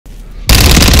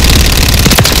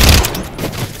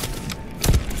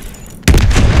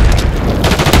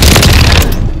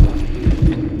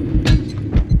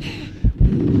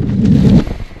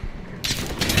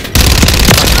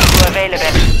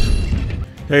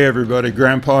Hey everybody,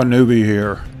 Grandpa Newbie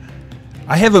here.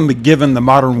 I haven't been given the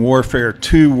Modern Warfare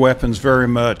 2 weapons very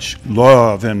much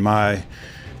love in my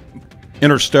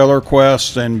interstellar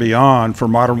quests and beyond for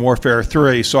Modern Warfare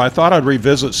 3, so I thought I'd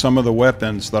revisit some of the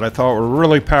weapons that I thought were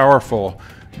really powerful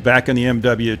back in the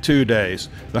MW2 days.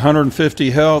 The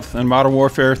 150 health in Modern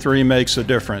Warfare 3 makes a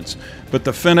difference, but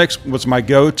the Fennec was my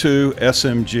go-to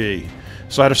SMG.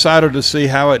 So I decided to see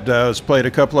how it does, played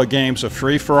a couple of games of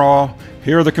free-for-all,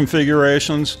 here are the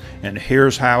configurations, and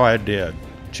here's how I did.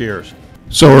 Cheers.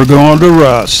 So we're going to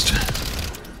Rust.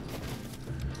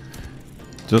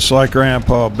 Just like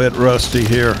Grandpa, a bit rusty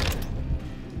here.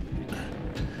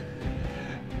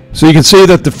 So you can see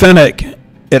that the Fennec,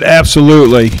 it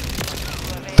absolutely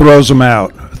throws them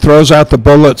out. Throws out the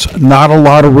bullets, not a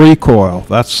lot of recoil.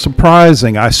 That's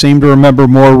surprising. I seem to remember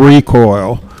more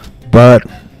recoil, but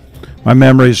my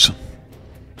memory's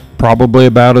probably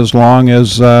about as long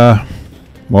as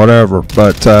whatever,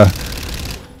 but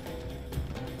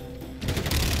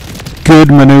good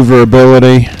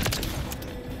maneuverability.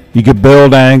 You can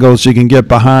build angles, you can get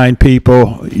behind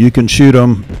people, you can shoot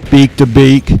them beak to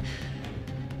beak.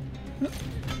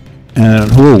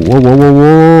 And whoa, whoa, whoa,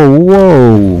 whoa,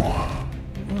 whoa,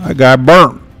 whoa. I got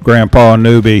burnt, Grandpa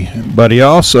Newbie, but he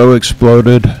also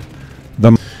exploded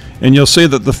the... And you'll see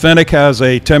that the Fennec has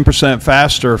a 10%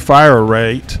 faster fire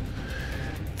rate.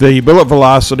 The bullet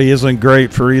velocity isn't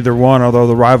great for either one, although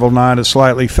the Rival 9 is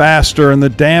slightly faster and the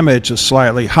damage is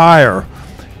slightly higher.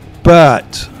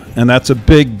 But, and that's a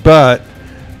big but,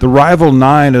 the Rival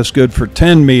 9 is good for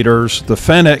 10 meters, the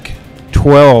Fennec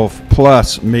 12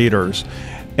 plus meters.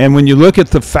 And when you look at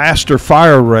the faster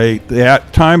fire rate, the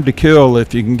time to kill,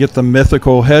 if you can get the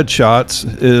mythical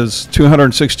headshots, is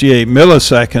 268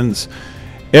 milliseconds.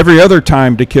 Every other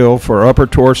time to kill for upper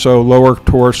torso, lower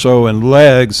torso, and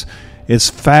legs is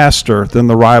faster than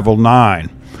the Rival 9.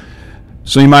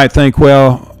 So you might think,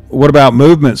 well, what about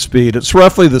movement speed? It's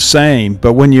roughly the same,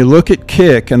 but when you look at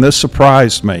kick, and this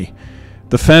surprised me,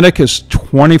 the Fennec is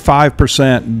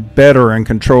 25% better in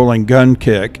controlling gun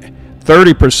kick,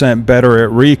 30% better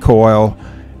at recoil,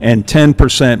 and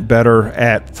 10% better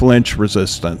at flinch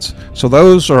resistance. So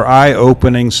those are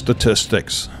eye-opening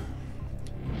statistics.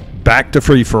 Back to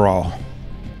free-for-all.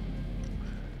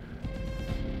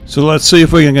 So let's see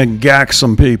if we can gack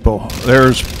some people.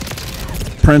 There's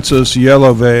Princess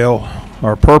Yellow Veil,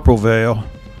 or Purple Veil.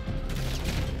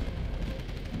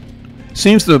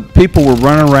 Seems that people were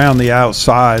running around the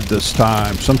outside this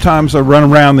time. Sometimes they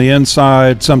run around the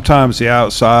inside, sometimes the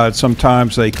outside,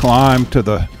 sometimes they climb to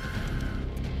the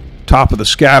top of the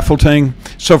scaffolding.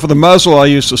 So for the muzzle, I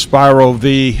used the Spiral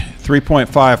V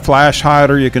 3.5 flash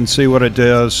hider. You can see what it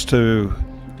does to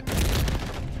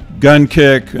gun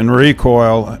kick and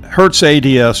recoil. It hurts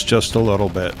ADS just a little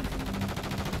bit.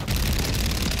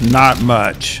 Not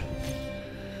much.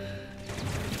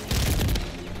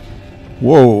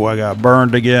 Whoa, I got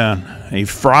burned again. He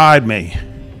fried me.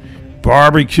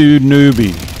 Barbecued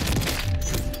Newbie.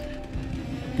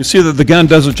 You can see that the gun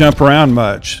doesn't jump around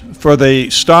much. For the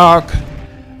stock,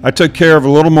 I took care of a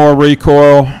little more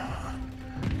recoil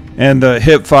and the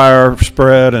hip fire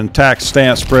spread and tack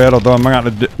stance spread, although I'm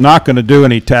not going to do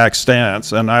any tack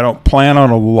stance, and I don't plan on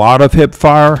a lot of hip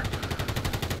fire,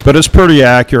 but it's pretty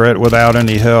accurate without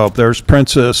any help. There's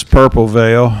Princess Purple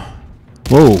Veil.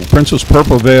 Whoa, Princess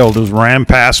Purple Veil just ran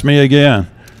past me again.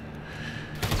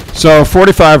 So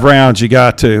 45 rounds you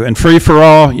got to. And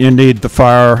free-for-all, you need the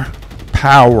fire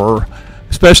power.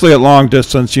 Especially at long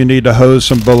distance, you need to hose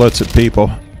some bullets at people.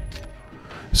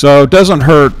 So it doesn't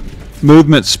hurt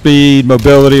movement speed,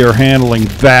 mobility, or handling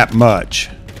that much.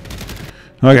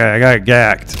 Okay, I got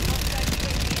gacked.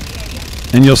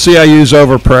 And you'll see I use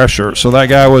overpressure. So that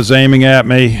guy was aiming at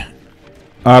me,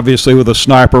 obviously with a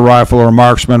sniper rifle or a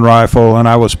marksman rifle, and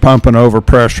I was pumping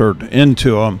overpressured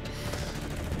into him.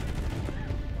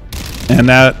 And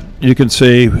that, you can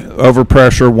see,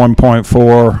 overpressure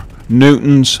 1.4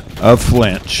 newtons of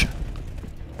flinch.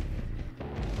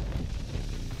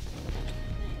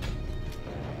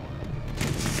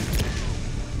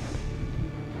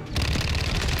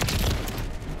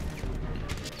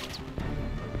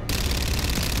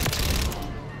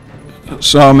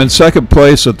 So I'm in second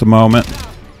place at the moment.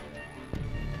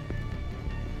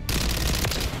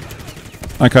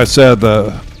 Like I said,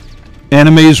 the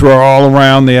enemies were all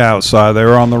around the outside. They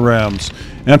were on the rims.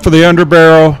 And for the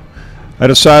underbarrel, I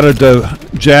decided to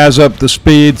jazz up the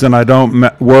speeds, and I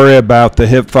don't worry about the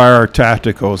hip fire or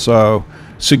tactical. So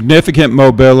significant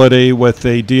mobility with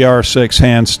the DR6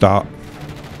 hand stop.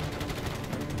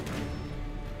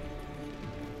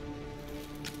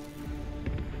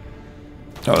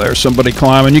 Oh, there's somebody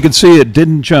climbing. You can see it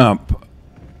didn't jump.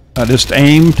 I just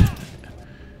aimed,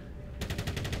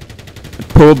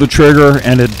 pulled the trigger,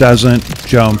 and it doesn't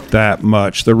jump that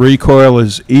much. The recoil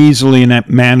is easily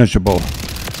manageable.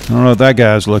 I don't know what that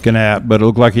guy's looking at, but it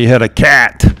looked like he had a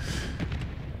cat.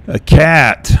 A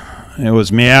cat. It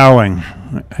was meowing.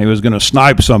 He was going to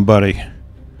snipe somebody.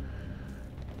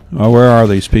 Oh, where are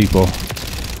these people?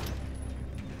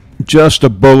 Just a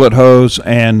bullet hose,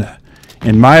 and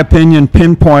in my opinion,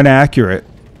 pinpoint accurate.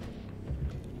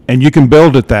 And you can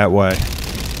build it that way.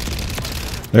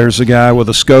 There's a guy with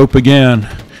a scope again.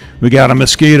 We got a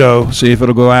mosquito. See if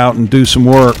it'll go out and do some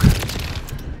work.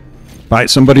 Bite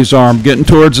somebody's arm. Getting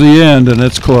towards the end, and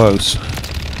it's close.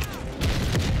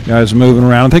 Guys moving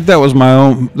around. I think that was my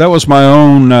own. That was my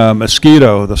own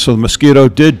mosquito. So the mosquito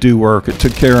did do work. It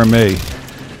took care of me.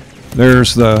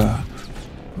 There's the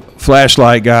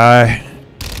flashlight guy.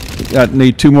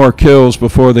 Need 2 more kills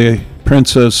before the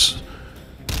Princess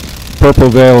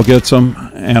Purple Gale gets him,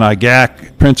 and I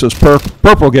gack Princess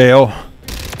Purple Gale,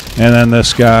 and then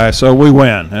this guy. So we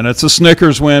win, and it's a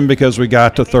Snickers win because we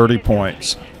got to 30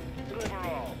 points.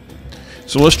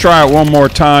 So let's try it one more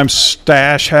time.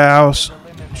 Stash house.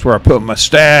 That's where I put my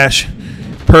stash.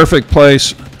 Perfect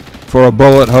place for a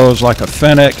bullet hose like a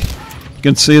Fennec. You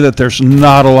can see that there's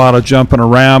not a lot of jumping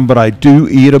around, but I do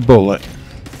eat a bullet.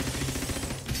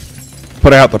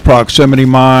 Put out the proximity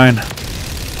mine.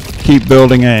 Keep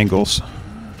building angles.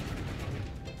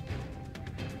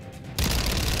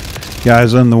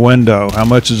 Guy's in the window. How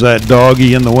much is that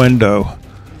doggy in the window?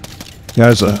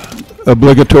 Guy's a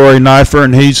obligatory knifer,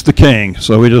 and he's the king.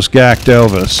 So we just gacked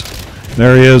Elvis.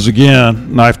 There he is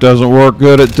again. Knife doesn't work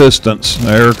good at distance.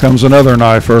 There comes another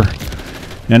knifer,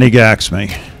 and he gacks me.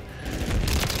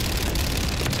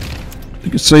 You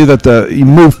can see that you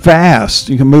move fast.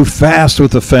 You can move fast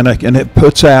with the Fennec, and it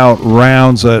puts out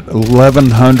rounds at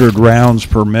 1,100 rounds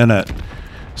per minute.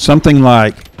 Something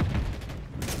like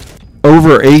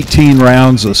over 18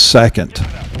 rounds a second.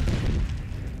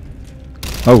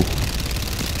 Oh,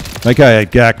 that guy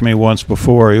had gacked me once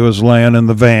before. He was laying in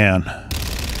the van,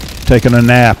 taking a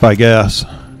nap, I guess.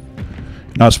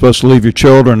 Not supposed to leave your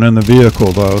children in the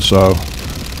vehicle, though, so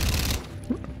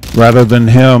rather than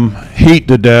him heat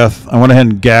to death, I went ahead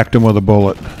and gacked him with a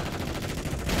bullet.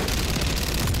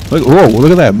 Whoa, look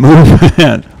at that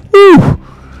movement. Woo!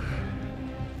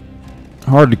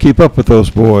 Hard to keep up with those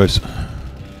boys.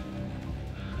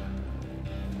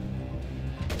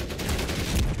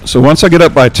 So once I get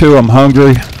up by 2, I'm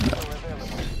hungry.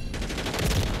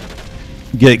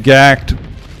 Get gacked,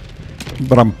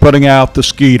 but I'm putting out the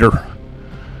Skeeter.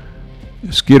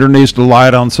 The Skeeter needs to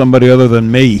light on somebody other than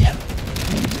me.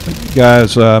 The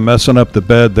guy's messing up the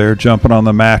bed there, jumping on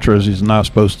the mattress. He's not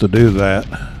supposed to do that.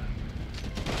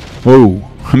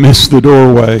 Oh, I missed the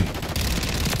doorway.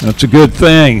 That's a good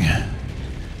thing,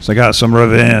 so I got some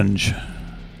revenge.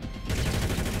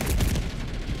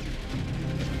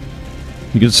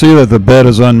 You can see that the bed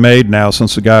is unmade now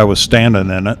since the guy was standing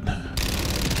in it.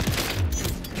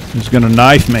 He's going to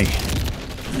knife me,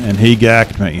 and he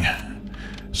gacked me.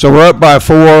 So we're up by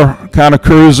 4, kind of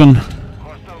cruising.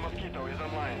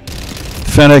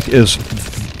 Fennec is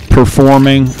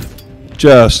performing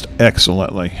just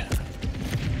excellently.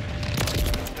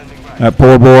 That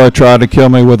poor boy tried to kill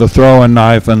me with a throwing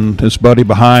knife, and his buddy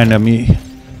behind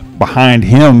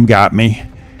him got me.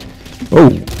 Oh,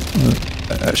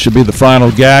 that should be the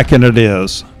final gack, and it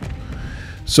is.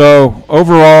 So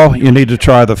overall, you need to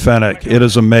try the Fennec. It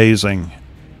is amazing.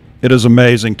 It is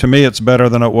amazing. To me, it's better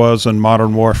than it was in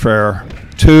Modern Warfare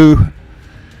 2.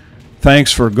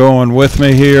 Thanks for going with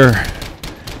me here.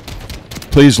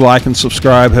 Please like and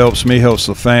subscribe. Helps me, helps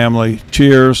the family.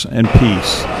 Cheers and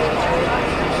peace.